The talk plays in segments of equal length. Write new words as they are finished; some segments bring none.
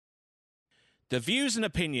The views and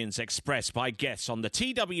opinions expressed by guests on the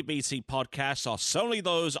TWBC podcast are solely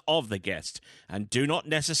those of the guest and do not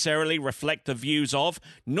necessarily reflect the views of,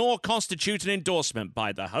 nor constitute an endorsement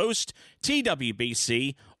by the host,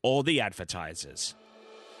 TWBC, or the advertisers.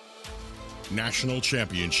 National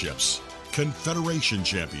championships, Confederation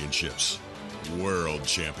championships, World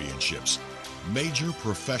championships, major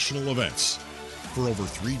professional events. For over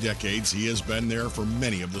 3 decades, he has been there for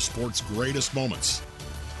many of the sport's greatest moments.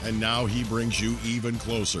 And now he brings you even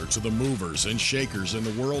closer to the movers and shakers in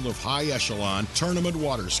the world of high-echelon tournament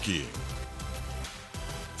water skiing.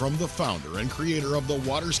 From the founder and creator of the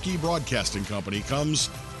Water Ski Broadcasting Company comes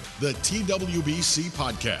the TWBC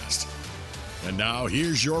Podcast. And now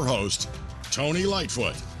here's your host, Tony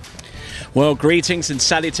Lightfoot. Well, greetings and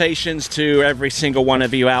salutations to every single one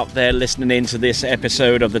of you out there listening in to this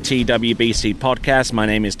episode of the TWBC Podcast. My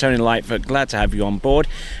name is Tony Lightfoot. Glad to have you on board.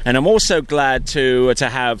 And I'm also glad to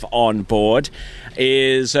have on board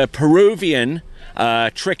is a Peruvian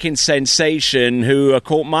tricking sensation who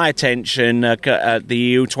caught my attention at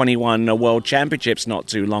the U21 World Championships not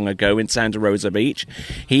too long ago in Santa Rosa Beach.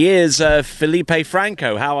 He is Felipe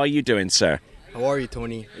Franco. How are you doing, sir? How are you,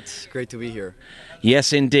 Tony? It's great to be here.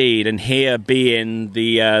 Yes, indeed, and here being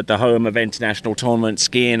the home of international tournament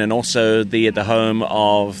skiing and also the home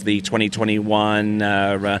of the 2021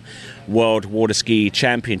 World Water Ski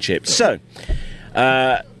Championships. So,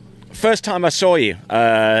 first time I saw you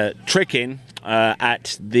tricking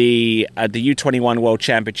at the U21 World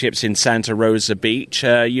Championships in Santa Rosa Beach.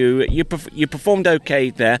 You performed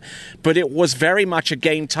okay there, but it was very much a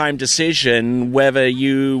game time decision whether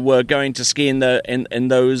you were going to ski in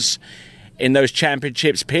those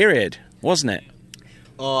championships period, wasn't it?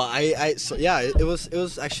 It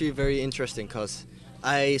was actually very interesting because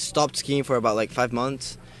I stopped skiing for about 5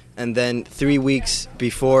 months, and then 3 weeks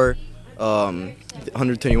before the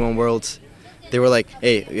 121 Worlds, they were like,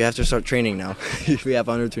 "Hey, you have to start training now. We have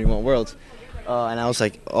 121 Worlds," and I was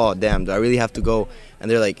like, "Oh damn, do I really have to go?" And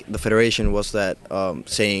they're like, the federation was that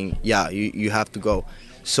saying, "Yeah, you have to go."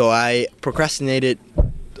 So I procrastinated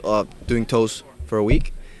doing toes for a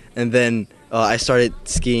week. And then I started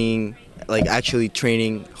skiing, actually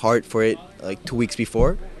training hard for it, 2 weeks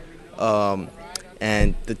before.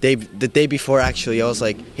 And the day before, actually, I was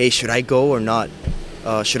like, "Hey, should I go or not?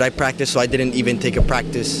 Should I practice?" So I didn't even take a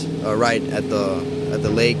practice ride at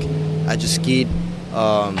the lake. I just skied.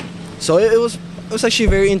 So it was actually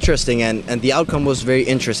very interesting, and the outcome was very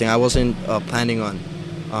interesting. I wasn't planning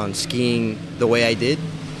on skiing the way I did.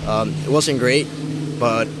 It wasn't great,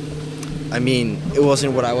 but I mean, it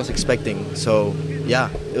wasn't what I was expecting. So, yeah,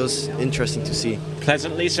 it was interesting to see.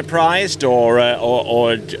 Pleasantly surprised,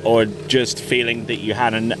 or just feeling that you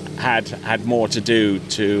hadn't had more to do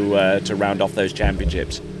to round off those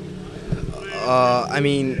championships? I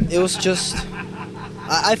mean, it was just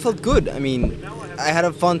I felt good. I mean, I had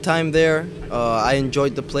a fun time there. I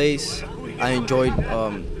enjoyed the place. I enjoyed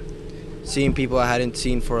seeing people I hadn't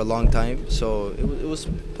seen for a long time. So it was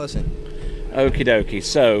pleasant. Okie dokie.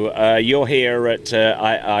 So you're here at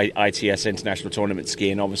ITS International Tournament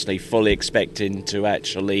Skiing, obviously fully expecting to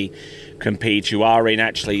actually compete.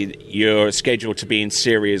 You're scheduled to be in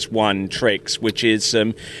Series 1 tricks, which is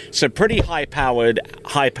some pretty high-powered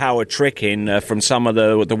tricking from some of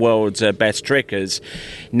the world's best trickers.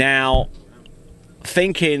 Now,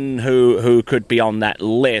 thinking who could be on that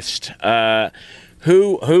list,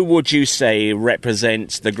 Who would you say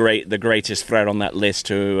represents the greatest threat on that list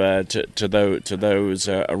to those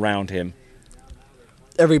around him?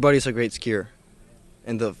 Everybody's a great skier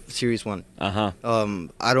in the Series 1. I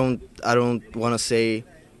don't want to say.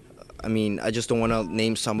 I mean, I just don't want to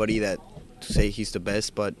name somebody to say he's the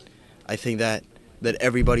best, but I think that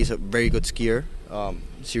everybody's a very good skier.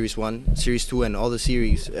 Series 1, Series 2, and all the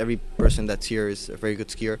series. Every person that's here is a very good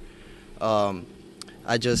skier.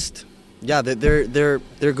 Yeah, they're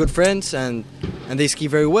good friends and they ski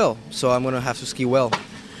very well. So I'm gonna have to ski well.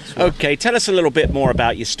 Okay, tell us a little bit more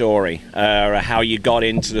about your story, how you got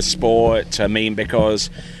into the sport. I mean,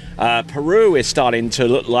 because Peru is starting to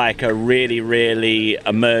look like a really, really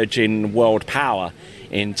emerging world power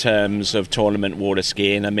in terms of tournament water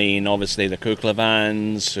skiing. I mean, obviously the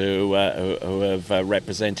Kuklevans who have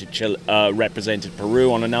represented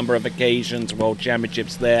Peru on a number of occasions, World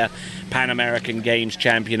Championships there, Pan American Games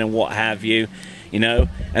champion and what have you,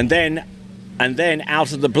 and then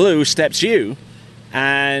out of the blue steps you,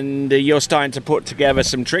 and you're starting to put together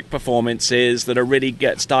some trick performances that are really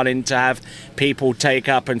starting to have people take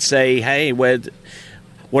up and say, "Hey,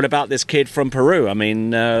 what about this kid from Peru?" I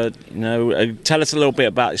mean, tell us a little bit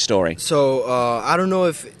about his story. So I don't know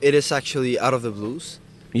if it is actually out of the blues.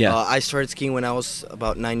 Yeah. I started skiing when I was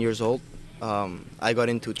about 9 years old. I got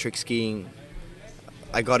into trick skiing.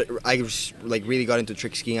 Really got into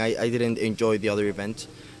trick skiing. I didn't enjoy the other events.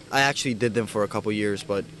 I actually did them for a couple years,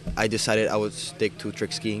 but I decided I would stick to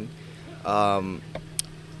trick skiing. I've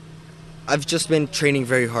just been training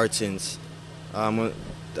very hard since. I'm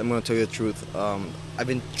gonna tell you the truth. I've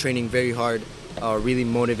been training very hard, really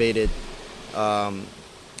motivated.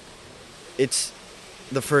 It's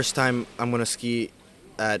the first time I'm gonna ski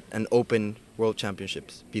at an open World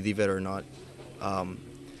Championships, believe it or not.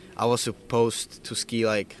 I was supposed to ski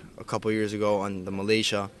like a couple years ago on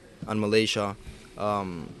Malaysia,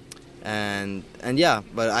 and yeah,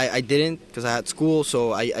 but I didn't because I had school,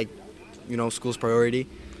 so I school's priority.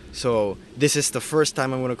 So this is the first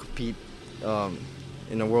time I'm gonna compete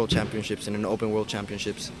in the World Championships, in an open World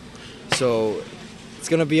Championships. So it's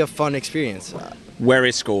gonna be a fun experience. Where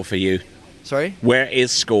is school for you? Sorry? Where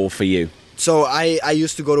is school for you? So I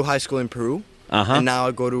used to go to high school in Peru. Uh-huh. And now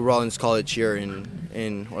I go to Rollins College here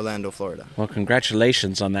in Orlando, Florida. Well,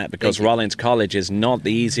 congratulations on that, because Rollins College is not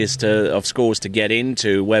the easiest of schools to get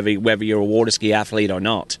into, whether you're a water ski athlete or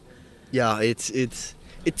not. Yeah, it's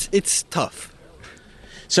tough.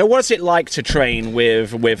 So what's it like to train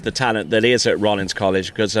with the talent that is at Rollins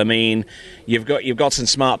College? Because I mean, you've got some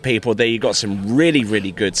smart people there. You've got some really,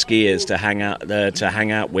 really good skiers to hang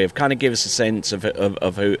out with. Kind of give us a sense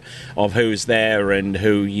of who's there and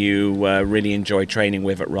who you really enjoy training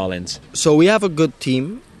with at Rollins. So we have a good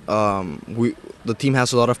team. The team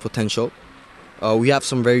has a lot of potential. We have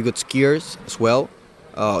some very good skiers as well.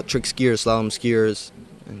 Trick skiers, slalom skiers,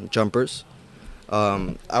 and jumpers.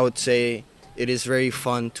 I would say it is very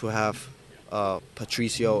fun to have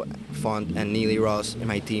Patricio Font and Neely Ross in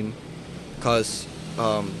my team, because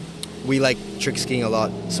we like trick skiing a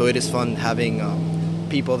lot. So it is fun having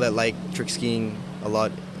people that like trick skiing a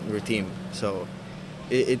lot in your team. So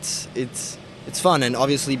it's fun, and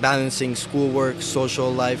obviously balancing schoolwork,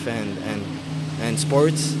 social life, and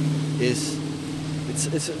sports it's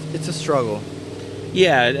a struggle.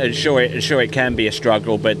 Yeah, sure it can be a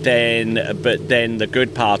struggle, but then the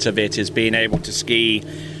good part of it is being able to ski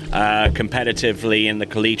competitively in the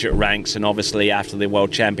collegiate ranks, and obviously after the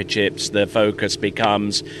World Championships, the focus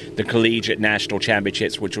becomes the collegiate national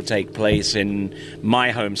championships, which will take place in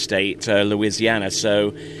my home state, Louisiana.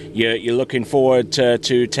 So you're looking forward to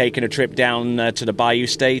taking a trip down to the Bayou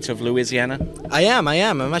State of Louisiana? I am.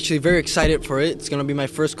 I'm actually very excited for it. It's going to be my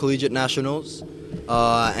first collegiate nationals,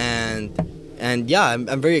 and yeah,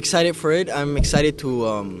 I'm very excited for it. I'm excited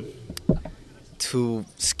to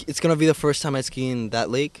ski. It's gonna be the first time I ski in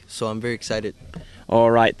that lake, so I'm very excited.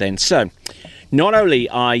 All right then. So, not only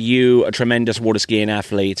are you a tremendous water skiing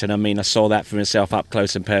athlete, and I mean I saw that for myself up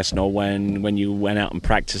close and personal when you went out and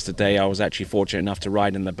practiced today. I was actually fortunate enough to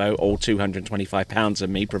ride in the boat. All 225 pounds of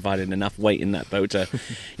me provided enough weight in that boat to,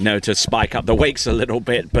 to spike up the wakes a little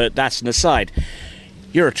bit. But that's an aside.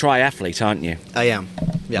 You're a triathlete, aren't you? I am.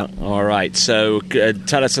 Yeah. All right. So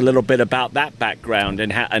tell us a little bit about that background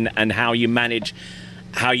and how you manage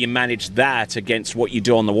that against what you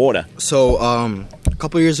do on the water. So a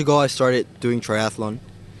couple of years ago, I started doing triathlon,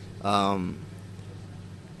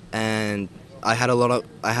 and I had a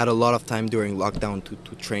lot of time during lockdown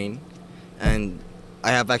to train, and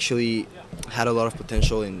I have actually had a lot of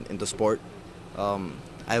potential in the sport.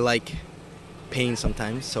 I like pain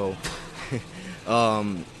sometimes, so.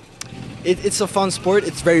 It's a fun sport.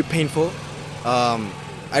 It's very painful.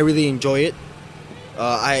 I really enjoy it.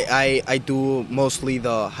 I do mostly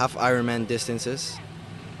the half Ironman distances,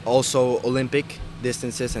 also Olympic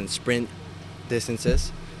distances and sprint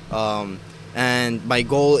distances. And my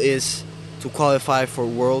goal is to qualify for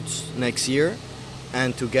Worlds next year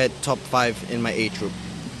and to get top 5 in my age group.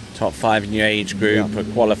 Top 5 in your age group, yeah.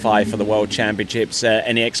 Qualify for the World Championships.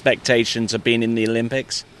 Any expectations of being in the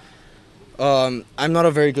Olympics? I'm not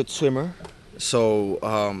a very good swimmer, so...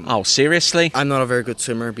 oh, seriously? I'm not a very good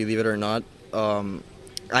swimmer, believe it or not.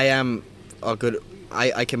 I am a good...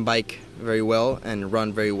 I can bike very well and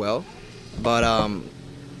run very well, but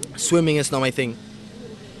swimming is not my thing.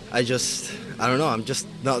 I don't know, I'm just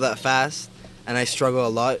not that fast, and I struggle a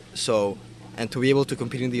lot, so... And to be able to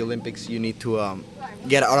compete in the Olympics, you need to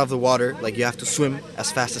get out of the water, like you have to swim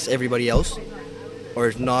as fast as everybody else, or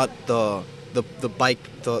if not, the bike,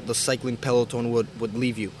 the cycling peloton would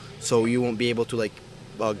leave you, so you won't be able to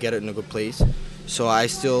get it in a good place. So I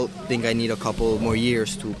still think I need a couple more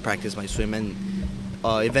years to practice my swim, and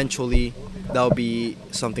eventually that'll be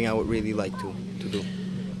something I would really like to do.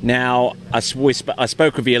 Now, I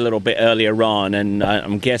spoke with you a little bit earlier on, and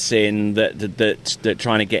I'm guessing that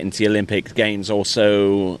trying to get into the Olympic Games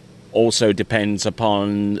also also depends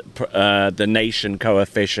upon the nation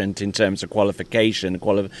coefficient in terms of qualification,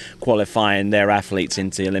 qualifying their athletes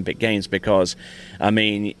into the Olympic Games. Because, I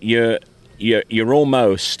mean, you're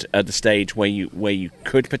almost at the stage where you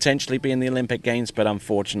could potentially be in the Olympic Games, but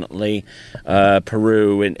unfortunately,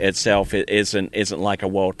 Peru in itself isn't like a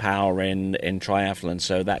world power in triathlon,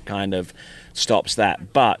 so that kind of stops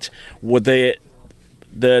that. But would the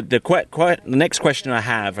next question I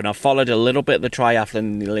have, and I followed a little bit the triathlon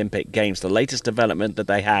in the Olympic Games. The latest development that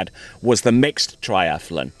they had was the mixed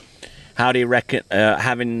triathlon. How do you reckon,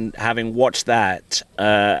 having watched that?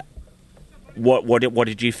 What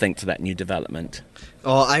did you think to that new development?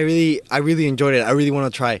 Oh, I really enjoyed it. I really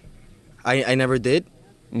want to try. I never did,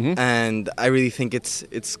 and I really think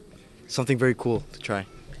it's something very cool to try.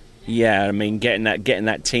 Yeah, I mean, getting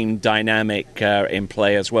that team dynamic in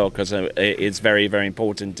play as well, because it's very, very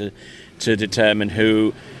important to determine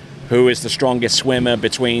who is the strongest swimmer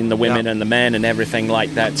between the women and the men and everything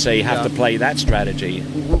like that. So you have to play that strategy.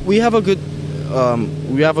 We have good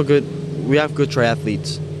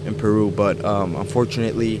triathletes in Peru, but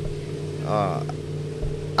unfortunately,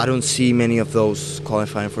 I don't see many of those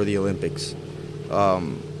qualifying for the Olympics.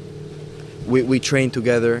 We train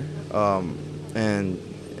together, and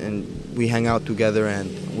we hang out together, and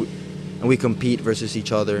we compete versus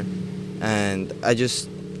each other, and I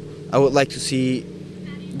would like to see.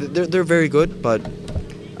 They're very good, but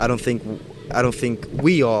I don't think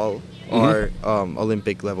we all are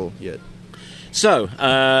Olympic level yet. So,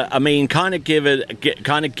 I mean, kind of give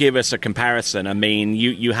us a comparison. I mean,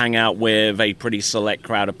 you hang out with a pretty select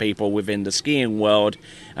crowd of people within the skiing world,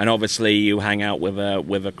 and obviously you hang out with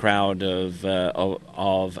a crowd of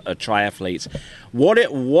triathletes.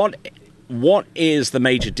 What is the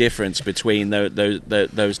major difference between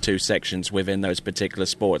those two sections within those particular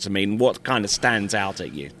sports? I mean, what kind of stands out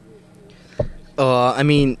at you? I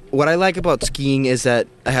mean, what I like about skiing is that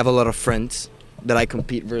I have a lot of friends that I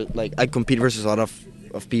compete versus a lot of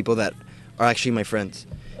people that are actually my friends,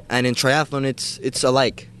 and in triathlon it's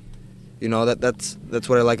alike. You know, that's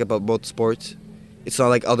what I like about both sports. It's not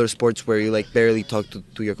like other sports where you like barely talk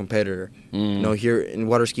to your competitor. You know, here in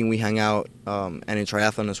water skiing we hang out, and in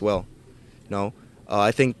triathlon as well. No,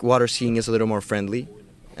 I think water skiing is a little more friendly,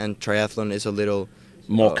 and triathlon is a little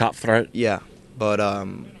more cutthroat. Yeah, but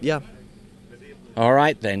yeah. All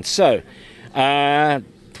right then. So,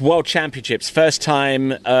 World Championships, first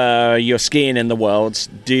time you're skiing in the worlds.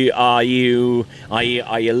 Are you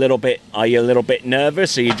a little bit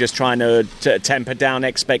nervous? Are you just trying to temper down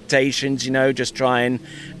expectations? You know, just try and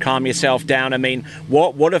calm yourself down. I mean,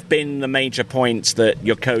 what have been the major points that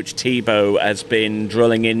your coach Thibaut has been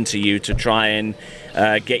drilling into you to try and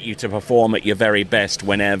get you to perform at your very best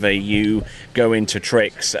whenever you go into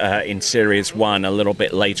tricks in Series 1 a little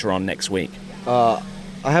bit later on next week?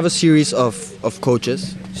 I have a series of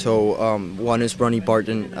coaches. So one is Ronnie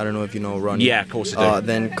Barton. I don't know if you know Ronnie. Yeah, of course I do.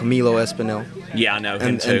 Then Camilo Espinel. Yeah, I know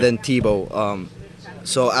him too. And then Thibaut.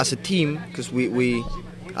 So as a team, because we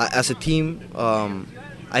as a team,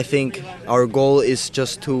 I think our goal is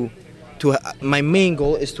just my main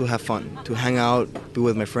goal is to have fun, to hang out, be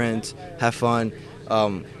with my friends, have fun.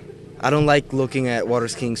 I don't like looking at water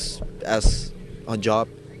skiing as a job.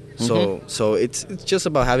 So it's just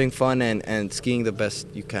about having fun and skiing the best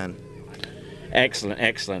you can.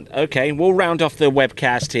 Excellent. Okay, we'll round off the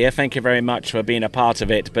webcast here. Thank you very much for being a part of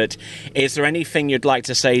it. But is there anything you'd like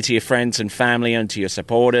to say to your friends and family and to your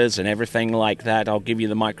supporters and everything like that? I'll give you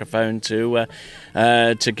the microphone to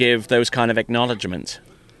give those kind of acknowledgements.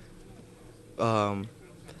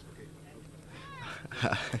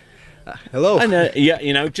 Hello. And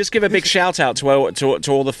you know, just give a big shout out to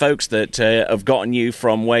all the folks that have gotten you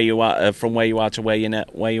from where you are to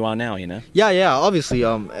where you are now. You know. Yeah. Obviously,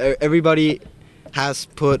 everybody has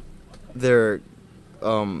put their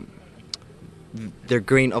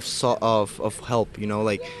grain of help. You know,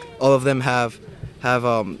 like all of them have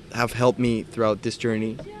helped me throughout this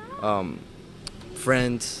journey.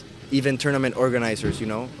 Friends, even tournament organizers. You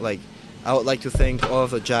know, like I would like to thank all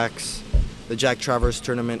of the Jack Travers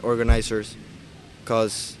tournament organizers,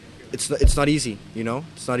 because it's not easy, you know.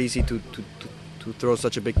 It's not easy to throw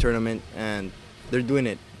such a big tournament, and they're doing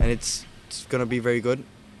it, and it's gonna be very good.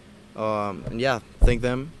 And yeah, thank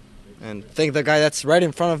them, and thank the guy that's right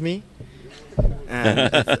in front of me,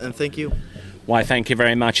 and thank you. Why, thank you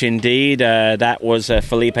very much indeed. That was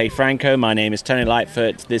Felipe Franco. My name is Tony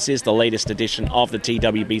Lightfoot. This is the latest edition of the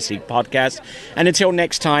TWBC Podcast, and until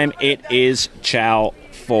next time, it is ciao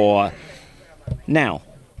for now.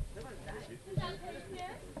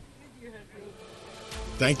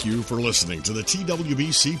 Thank you for listening to the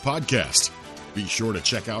TWBC Podcast. Be sure to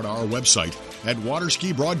check out our website at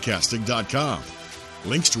waterskibroadcasting.com.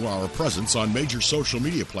 Links to our presence on major social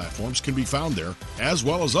media platforms can be found there, as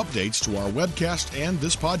well as updates to our webcast and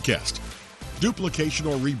this podcast. Duplication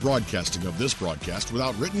or rebroadcasting of this broadcast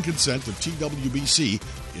without written consent of TWBC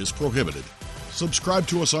is prohibited. Subscribe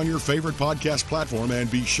to us on your favorite podcast platform and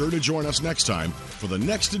be sure to join us next time for the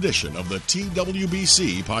next edition of the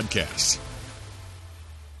TWBC Podcast.